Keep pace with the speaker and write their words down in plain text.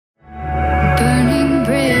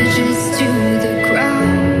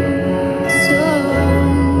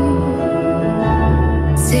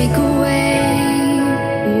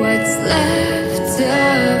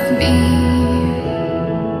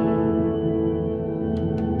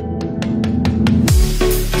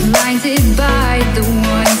blinded by the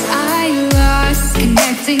ones I lost,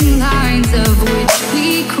 connecting lines of which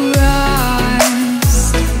we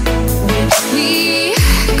crossed,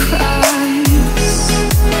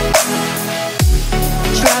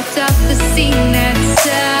 dropped off the scene that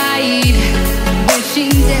side,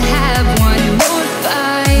 wishing to have one more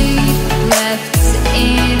fight left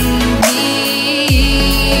in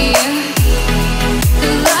me.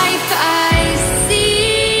 The life I see,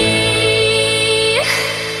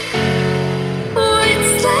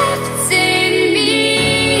 what's left in me.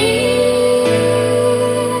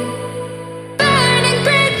 Burning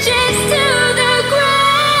bridges to the ground.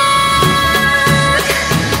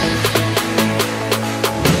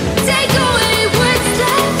 Take away what's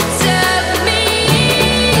left of me.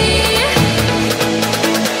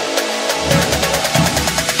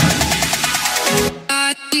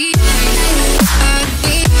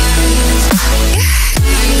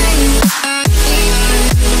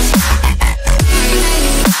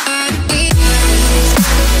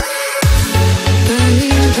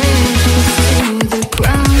 Burning bridges to the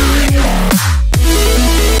ground.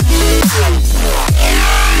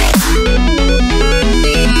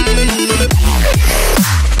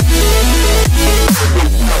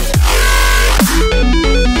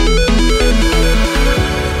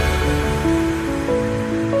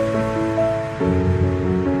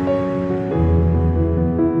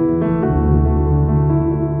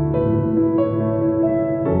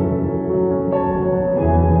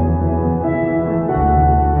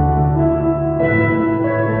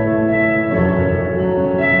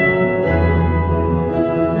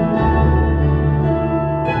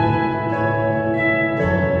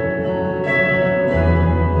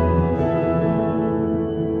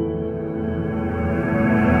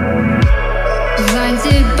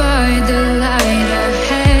 Blinded by the light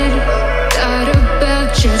ahead, thought about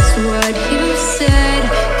just what you said.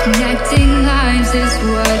 Connecting lines is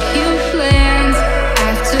what you planned.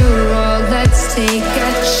 After all, let's take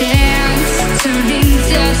a chance. Turning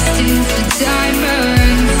dust into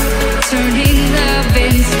diamonds, turning love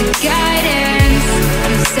into guidance.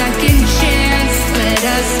 A second chance, let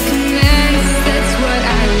us commence. That's what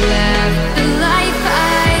I left. The life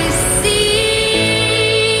I see,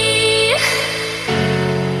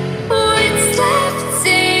 what's left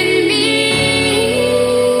in me.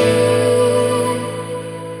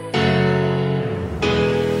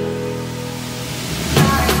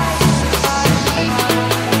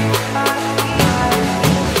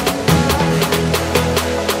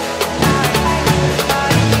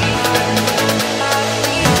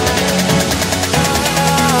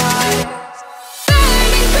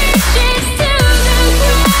 Burning bridges to the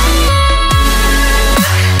ground.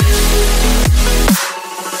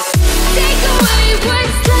 Take away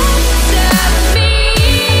what's left of me.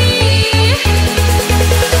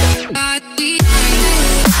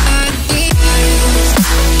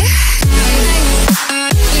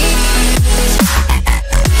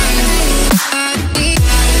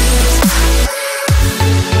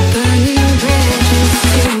 Burning bridges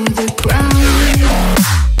to the ground.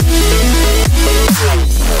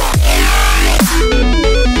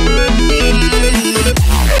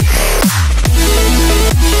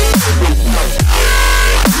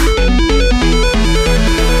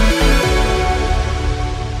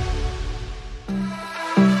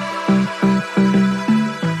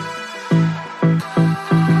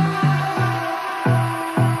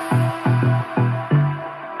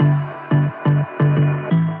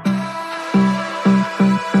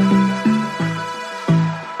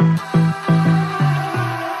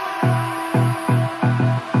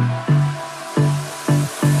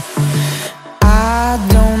 I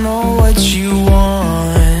don't know what you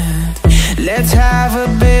want. Let's have a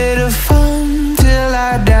bit of fun till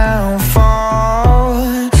I downfall.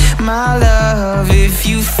 My love, if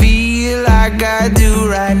you feel like I do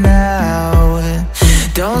right now,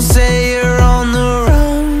 don't say you're on the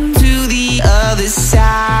run to the other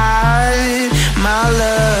side, my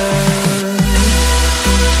love.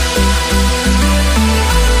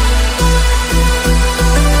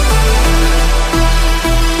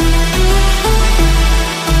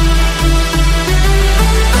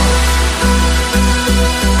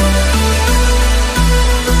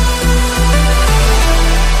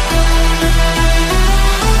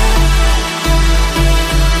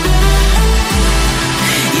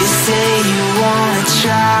 You say you wanna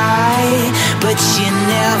try, but you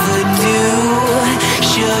never do.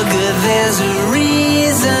 Sugar, there's a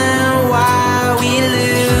reason why we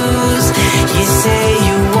lose. You say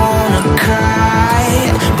you wanna cry,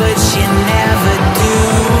 but you never do.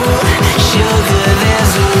 Sugar,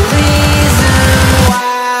 there's a reason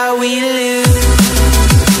why we lose.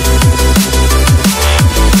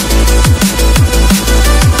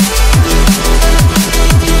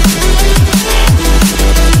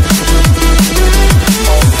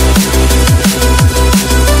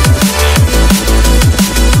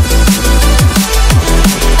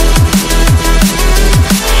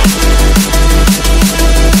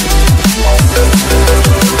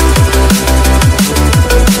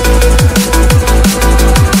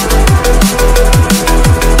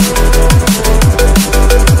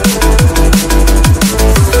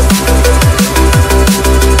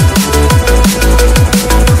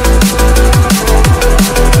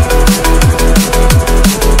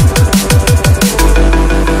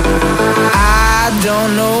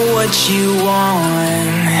 you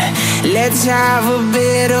want. Let's have a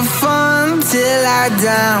bit of fun till I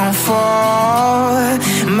downfall.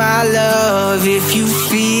 My love, if you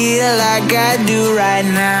feel like I do right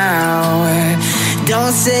now,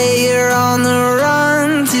 don't say you're on the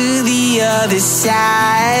run to the other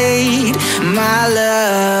side. My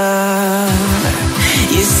love,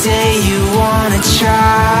 you say you wanna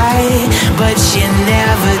try, but you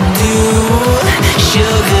never do.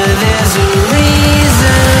 Sugar,